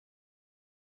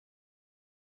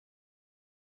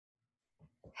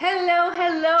Hello,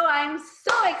 hello. I'm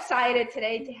so excited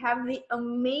today to have the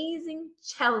amazing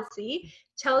Chelsea.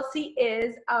 Chelsea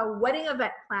is a wedding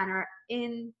event planner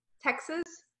in Texas.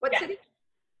 What Yes, city?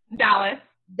 Dallas.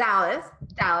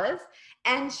 Dallas.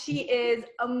 And she is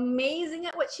amazing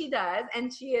at what she does.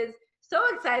 And she is so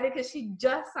excited because she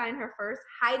just signed her first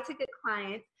high-ticket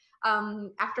client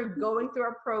after going through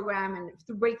our program and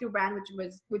through Breakthrough Brand,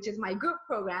 which is my group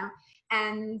program.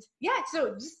 And yeah,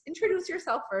 so just introduce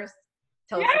yourself first.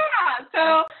 Tell us So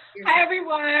yourself. hi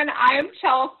everyone. I am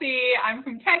Chelsea. I'm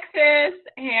from Texas,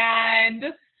 and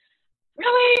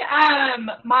really,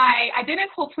 my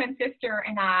identical twin sister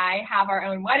and I have our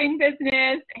own wedding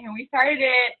business, and we started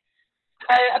it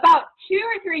about 2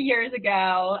 or 3 years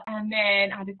ago, and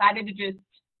then I decided to just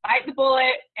bite the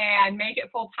bullet and make it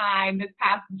full time this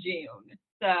past June.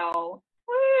 So,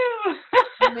 woo!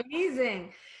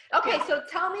 Amazing. Okay, so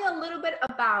tell me a little bit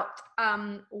about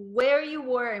where you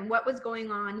were and what was going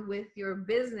on with your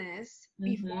business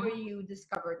before you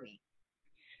discovered me.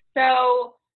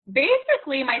 So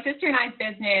basically, my sister and I's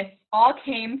business all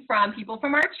came from people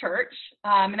from our church.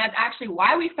 And that's actually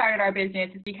why we started our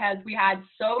business, is because we had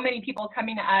so many people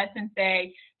coming to us and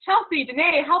say, Chelsea,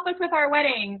 Danae, help us with our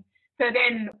weddings. So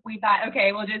then we thought,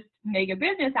 okay, we'll just make a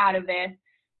business out of this.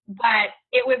 But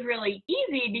it was really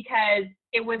easy because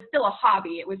it was still a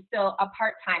hobby. It was still a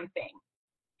part-time thing.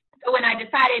 So when I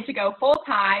decided to go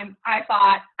full-time, I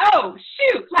thought, oh,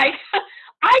 shoot, like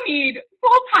I need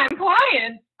full-time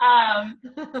clients. And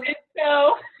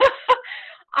so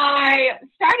I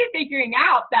started figuring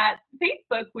out that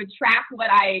Facebook would track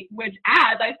which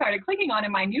ads I started clicking on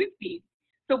in my newsfeed.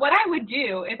 So what I would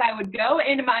do is I would go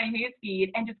into my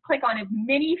newsfeed and just click on as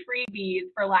many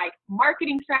freebies for like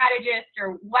marketing strategists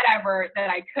or whatever that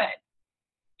I could,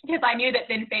 because I knew that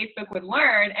then Facebook would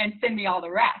learn and send me all the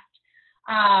rest.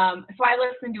 So I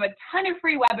listened to a ton of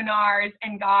free webinars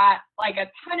and got like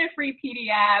a ton of free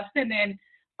PDFs. And then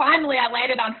finally I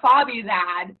landed on Fabi's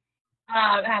ad,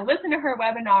 and I listened to her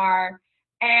webinar.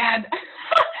 And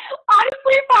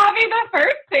honestly, Fabi, the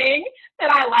first thing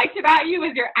that I liked about you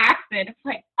was your accent. It's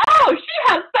like, oh,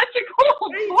 she has such a cool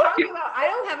What are you voice. talking about? I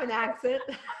don't have an accent.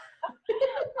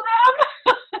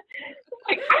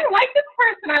 Like, I like this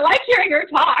person. I like hearing her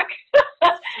talk.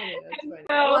 That's funny.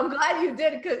 Well, I'm glad you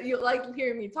did, because you like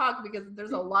hearing me talk, because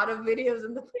there's a lot of videos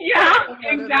in the Yeah,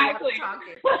 exactly.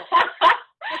 talking.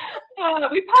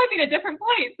 We'd probably be in a different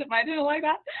place if I didn't like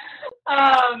that.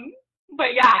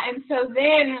 But yeah, and so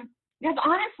then, because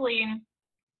honestly,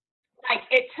 like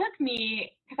it took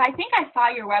me, because I think I saw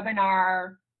your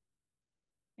webinar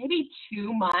maybe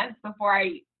 2 months before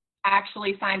I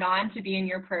actually signed on to be in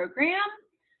your program.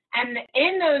 And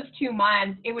in those 2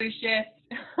 months, it was just,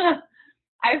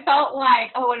 I felt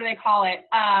like, oh, what do they call it?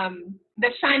 The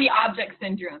shiny object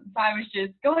syndrome. So I was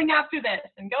just going after this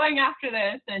and going after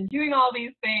this and doing all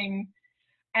these things.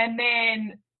 And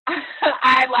then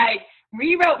I like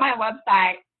rewrote my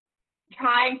website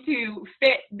trying to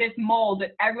fit this mold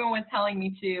that everyone was telling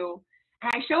me to.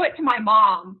 And I show it to my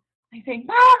mom. I say,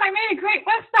 Mom, I made a great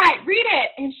website. Read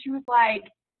it. And she was like,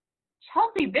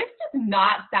 Chelsea, this does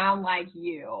not sound like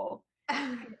you.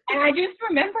 And I just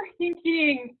remember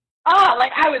thinking, oh,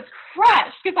 like I was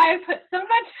crushed because I had put so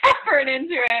much effort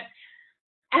into it.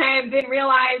 And then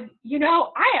realized,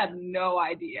 I have no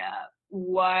idea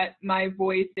what my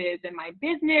voice is in my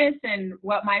business and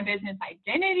what my business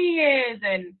identity is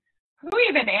and who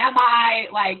even am I,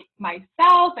 like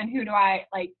myself, and who do I,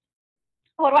 like,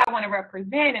 what do I want to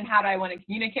represent and how do I want to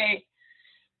communicate?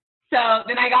 So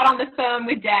then I got on the phone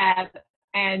with Deb,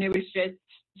 and it was just,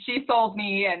 she sold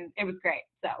me, and it was great.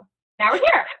 So now we're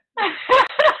here.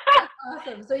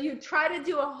 Awesome. So you try to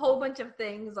do a whole bunch of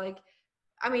things. Like,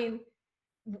 obviously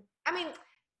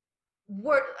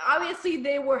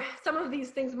some of these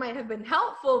things might have been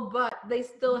helpful, but they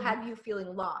still had you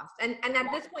feeling lost. And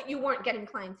at this point, you weren't getting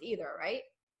clients either, right?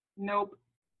 Nope.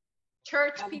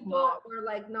 Church people were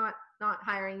like not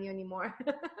hiring you anymore.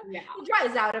 Yeah. It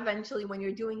dries out eventually when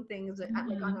you're doing things like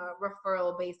on a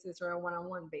referral basis or a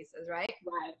one-on-one basis, right?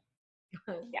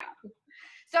 Right. Yeah.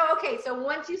 So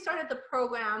once you started the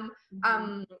program,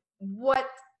 what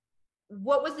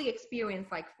was the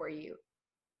experience like for you?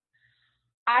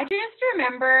 I just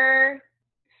remember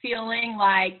feeling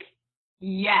like,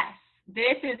 yes,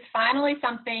 this is finally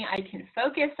something I can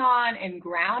focus on and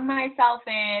ground myself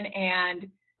in, and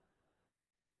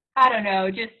I don't know,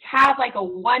 just have like a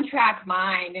one-track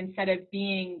mind instead of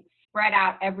being spread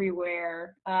out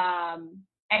everywhere.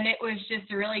 And it was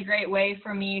just a really great way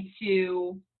for me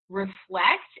to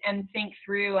reflect and think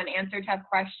through and answer tough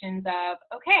questions of,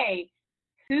 okay,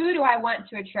 who do I want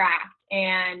to attract?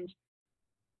 And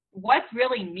what's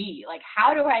really me? Like,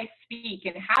 how do I speak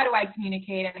and how do I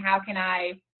communicate and how can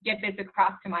I get this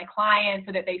across to my clients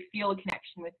so that they feel a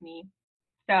connection with me?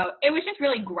 So it was just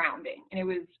really grounding and it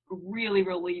was really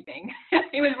relieving.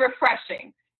 It was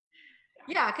refreshing.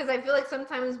 Yeah, because I feel like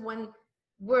sometimes when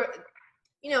we're,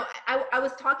 I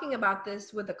was talking about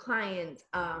this with a client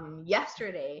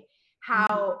yesterday,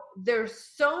 how there's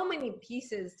so many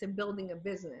pieces to building a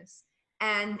business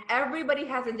and everybody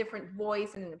has a different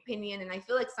voice and an opinion. And I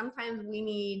feel like sometimes we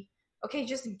need, okay,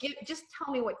 just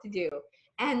tell me what to do.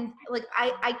 And like,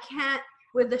 I can't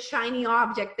with the shiny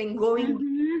object thing going,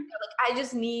 like I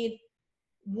just need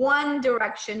one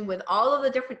direction with all of the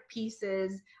different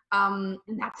pieces. And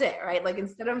that's it, right? Like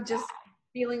instead of just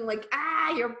feeling like,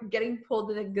 you're getting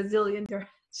pulled in a gazillion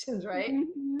directions, right?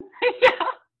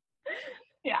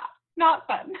 Yeah, not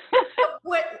fun.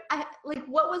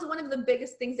 what was one of the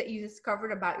biggest things that you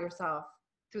discovered about yourself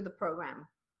through the program?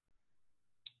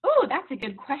 Oh, that's a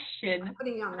good question. I'm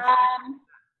putting you on the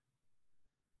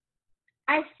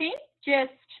I think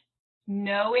just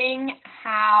knowing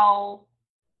how,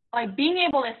 like being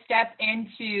able to step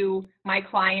into my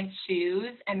client's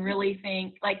shoes and really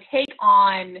think, like take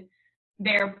on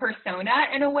their persona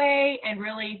in a way and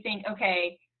really think,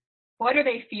 okay, what are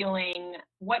they feeling?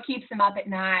 What keeps them up at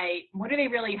night? What do they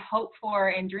really hope for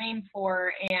and dream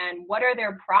for? And what are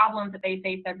their problems that they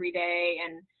face every day?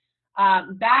 And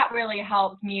that really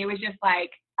helped me. It was just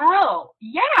like, oh,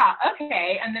 yeah,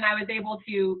 okay. And then I was able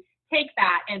to take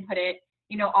that and put it,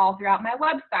 all throughout my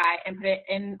website and put it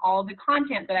in all the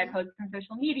content that I post on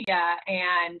social media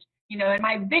and, in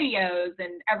my videos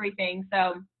and everything.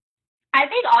 So I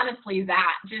think honestly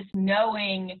that just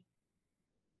knowing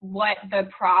what the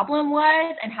problem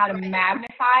was and how to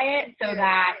magnify it so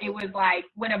that it was like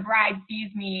when a bride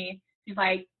sees me, she's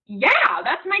like, yeah,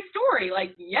 that's my story.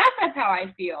 Like, yes, that's how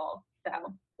I feel. So,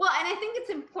 well, and I think it's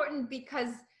important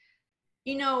because,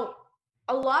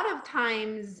 a lot of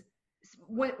times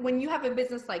when you have a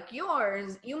business like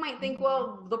yours, you might think,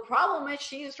 well, the problem is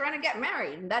she's trying to get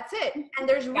married and that's it. And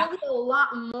there's really a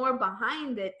lot more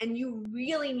behind it. And you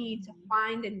really need to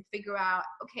find and figure out,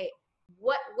 okay,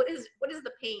 what is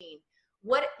the pain?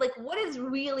 What is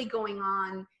really going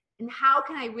on? And how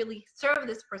can I really serve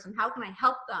this person? How can I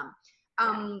help them?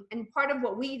 And part of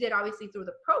what we did obviously through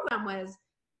the program was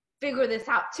figure this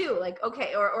out too. Like,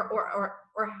 okay, or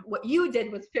what you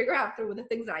did was figure out through the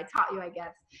things that I taught you, I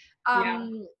guess.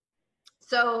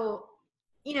 So,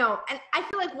 and I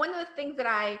feel like one of the things that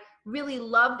I really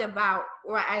loved about,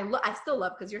 or I still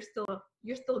love, because you're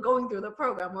still going through the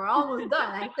program. We're almost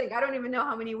done. I think, I don't even know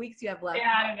how many weeks you have left.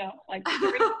 Yeah, I don't know. Like 3,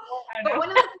 4, I don't know. But one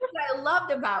of the things that I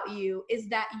loved about you is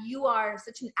that you are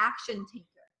such an action taker,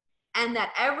 and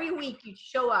that every week you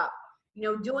show up,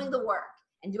 doing the work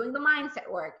and doing the mindset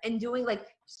work and doing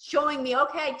showing me,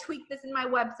 okay, I tweaked this in my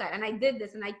website and I did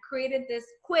this and I created this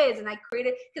quiz and I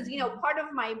created, because, part of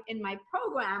in my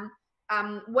program,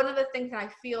 one of the things that I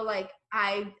feel like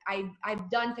I've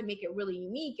done to make it really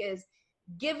unique is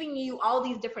giving you all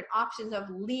these different options of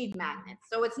lead magnets.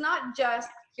 So it's not just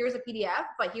here's a PDF,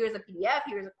 but here's a PDF,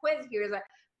 here's a quiz, here's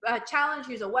a challenge,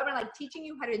 here's a webinar, like teaching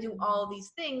you how to do all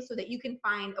these things so that you can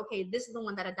find, okay, this is the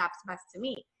one that adapts best to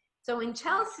me. So in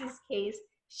Chelsea's case,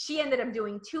 she ended up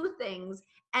doing 2 things,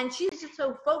 and she's just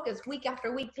so focused week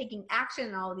after week, taking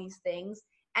action on all these things.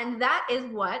 And that is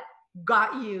what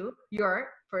got you your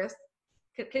first,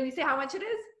 can we say how much it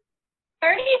is?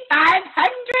 $3,500.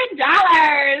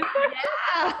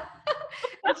 Yeah.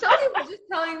 And Chelsea was just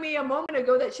telling me a moment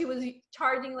ago that she was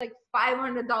charging like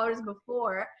 $500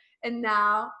 before, and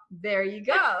now there you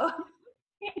go.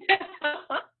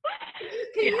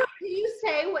 Can you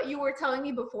say what you were telling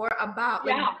me before about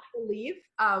belief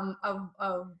of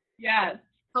yes.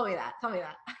 Tell me that.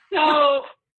 So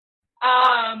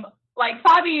like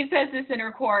Fabi says this in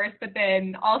her course, but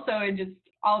then also in just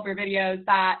all of her videos,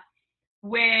 that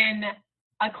when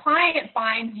a client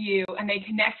finds you and they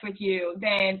connect with you,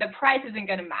 then the price isn't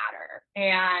going to matter.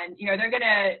 And, they're going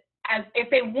to, if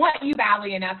they want you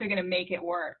badly enough, they're going to make it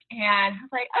work. And I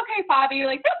was like, okay, Fabi,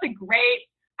 like, that's a great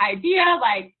idea.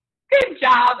 Like, good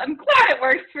job. I'm glad it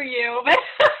works for you. But,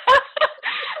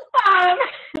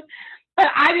 but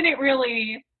I didn't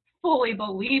really fully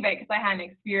believe it because I hadn't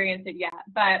experienced it yet.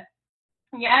 But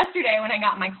yesterday when I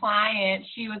got my client,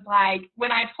 she was like,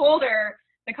 when I told her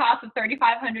the cost of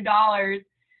 $3,500,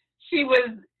 she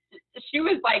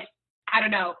was like, I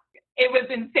don't know, it was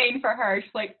insane for her.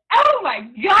 She's like, oh my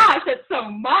gosh, that's so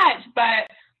much.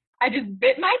 But I just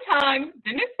bit my tongue,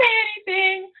 didn't say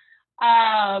anything.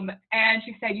 And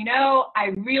she said, I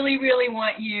really, really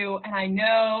want you. And I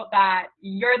know that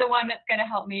you're the one that's going to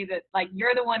help me, that like,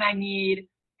 you're the one I need.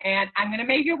 and I'm going to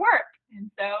make it work. And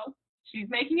so she's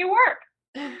making it work.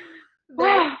 There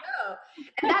you go.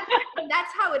 And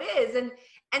that's how it is.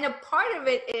 And a part of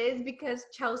it is because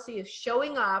Chelsea is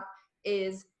showing up,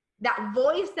 is that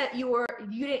voice that you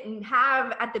didn't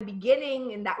have at the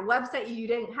beginning, and that website you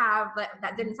didn't have,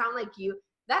 that didn't sound like you.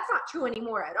 That's not true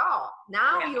anymore at all.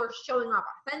 Now you're showing up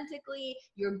authentically,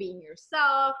 you're being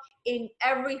yourself in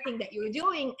everything that you're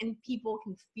doing, and people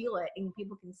can feel it and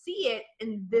people can see it.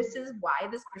 And this is why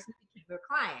this person became your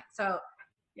client. So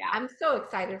I'm so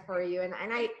excited for you. And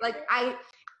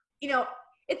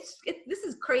this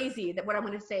is crazy that what I'm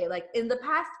going to say, like in the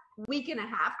past week and a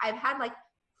half, I've had like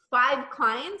 5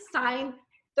 clients sign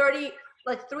 $3,000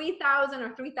 or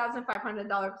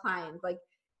 $3,500 clients, like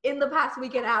in the past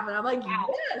week and a half. And I'm like, yes.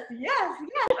 I'm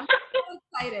so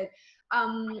excited.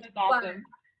 That's awesome.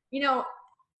 But,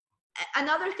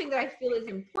 another thing that I feel is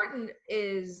important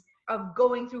is of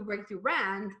going through Breakthrough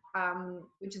Brand,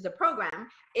 which is a program,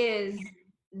 is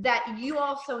that you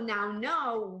also now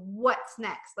know what's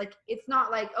next. Like, it's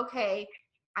not like, okay,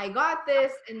 I got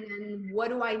this, and then what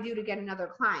do I do to get another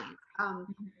client?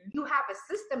 You have a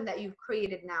system that you've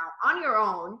created now on your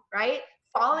own, right?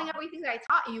 Following everything that I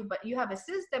taught you, but you have a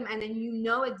system, and then you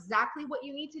know exactly what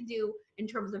you need to do in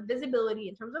terms of visibility,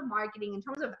 in terms of marketing, in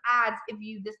terms of ads. And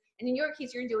in your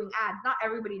case, you're doing ads. Not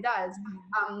everybody does.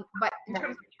 But in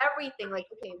terms of everything, like,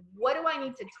 okay, what do I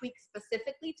need to tweak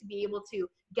specifically to be able to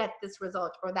get this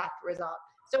result or that result?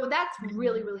 So that's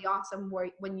really, really awesome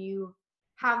when you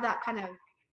have that kind of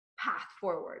path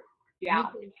forward.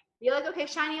 Yeah. You're like, okay,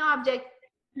 shiny object,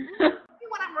 when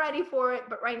I'm ready for it,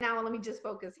 but right now let me just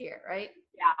focus here, right?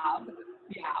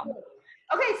 Yeah.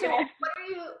 Okay, so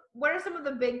what are some of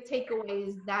the big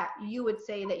takeaways that you would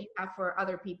say that you have for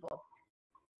other people?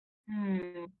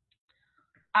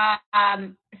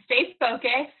 Stay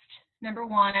focused, number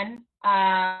one.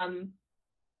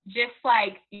 Just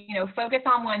like, focus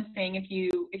on one thing. If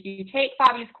you take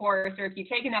Fabi's course, or if you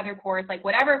take another course, like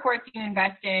whatever course you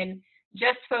invest in,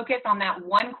 just focus on that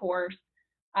one course.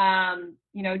 Don't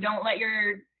let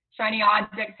your shiny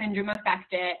object syndrome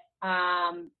affect it.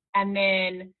 And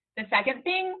then the second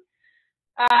thing,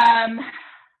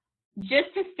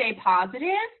 just to stay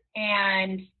positive,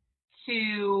 and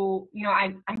to,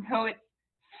 I know it's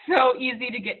so easy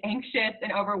to get anxious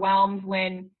and overwhelmed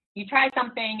when you try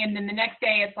something and then the next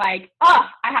day it's like, I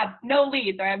have no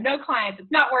leads, or I have no clients,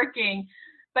 it's not working.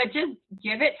 But just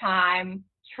give it time,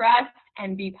 trust,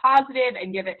 and be positive,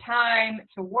 and give it time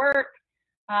to work.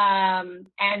 And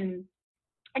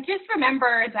just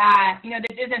remember that,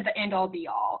 this isn't the end all be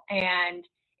all. And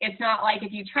it's not like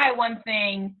if you try one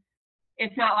thing,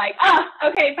 it's not like,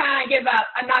 okay, fine, I give up,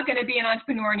 I'm not going to be an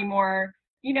entrepreneur anymore,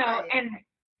 right.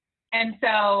 And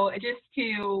so just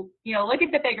to, look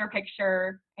at the bigger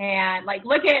picture, and like,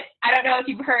 I don't know if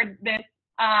you've heard this,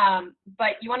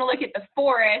 but you want to look at the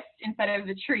forest instead of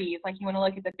the trees. Like, you want to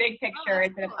look at the big picture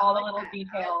instead of all the little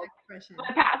details.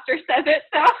 My pastor says it,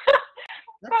 so.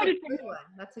 That's a good one.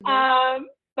 That's a good one.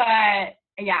 But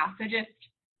yeah, so just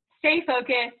stay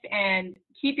focused and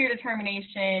keep your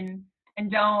determination, and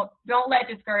don't let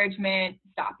discouragement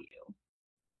stop you.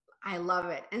 I love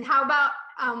it. And how about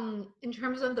in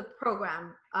terms of the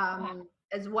program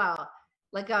as well,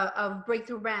 like a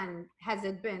Breakthrough Brand, has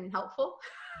it been helpful?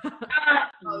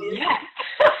 Yes.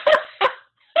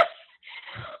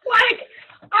 Like,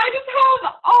 I just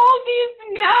have all these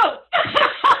notes.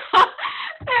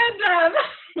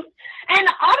 And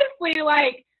honestly,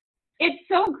 like, it's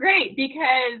so great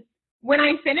because when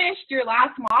I finished your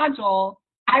last module,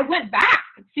 I went back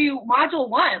to module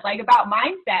 1, like about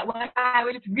mindset, when I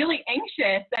was just really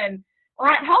anxious, and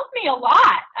that helped me a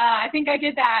lot. I think I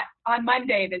did that on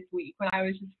Monday this week when I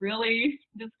was just really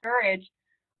discouraged.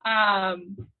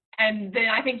 And then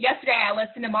I think yesterday I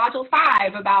listened to module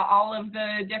 5 about all of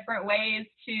the different ways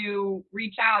to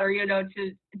reach out, or,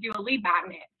 to do a lead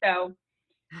magnet. So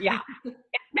yeah, it's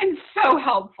been so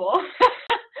helpful.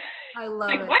 I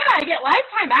love it. Why did I get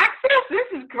lifetime access? This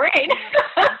is great.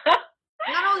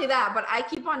 Not only that, but I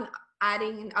keep on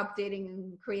adding and updating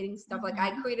and creating stuff. Like,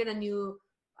 I created a new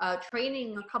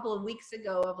training a couple of weeks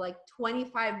ago of like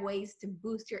 25 ways to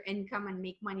boost your income and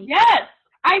make money. Yes,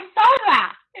 I saw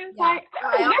that. It's like,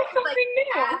 I always new.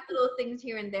 Add little things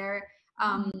here and there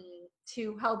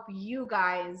to help you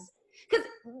guys. Because,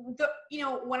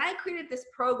 when I created this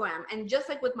program, and just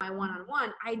like with my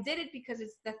one-on-one, I did it because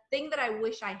it's the thing that I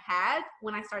wish I had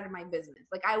when I started my business.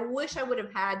 Like, I wish I would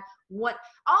have had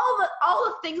all the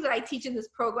things that I teach in this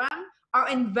program are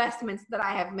investments that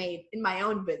I have made in my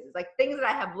own business, like things that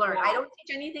I have learned. I don't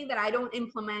teach anything that I don't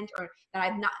implement, or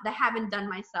that that haven't done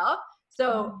myself.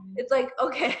 So it's like,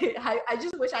 okay, I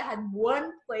just wish I had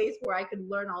one place where I could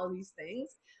learn all these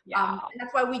things. Yeah. And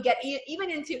that's why we get even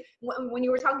into, when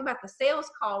you were talking about the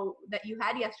sales call that you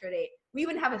had yesterday, we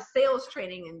even have a sales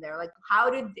training in there, like how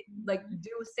to like do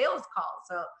a sales call.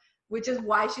 So, which is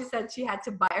why she said she had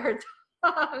to bite her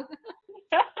tongue.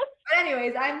 But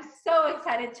anyways, I'm so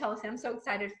excited, Chelsea. I'm so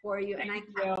excited for you. And I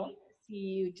can't wait to see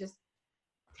you just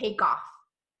take off.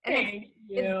 And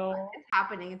it's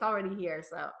happening. It's already here.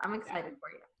 So I'm excited for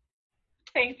you.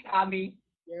 Thanks, Fabi.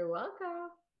 You're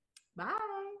welcome.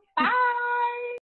 Bye.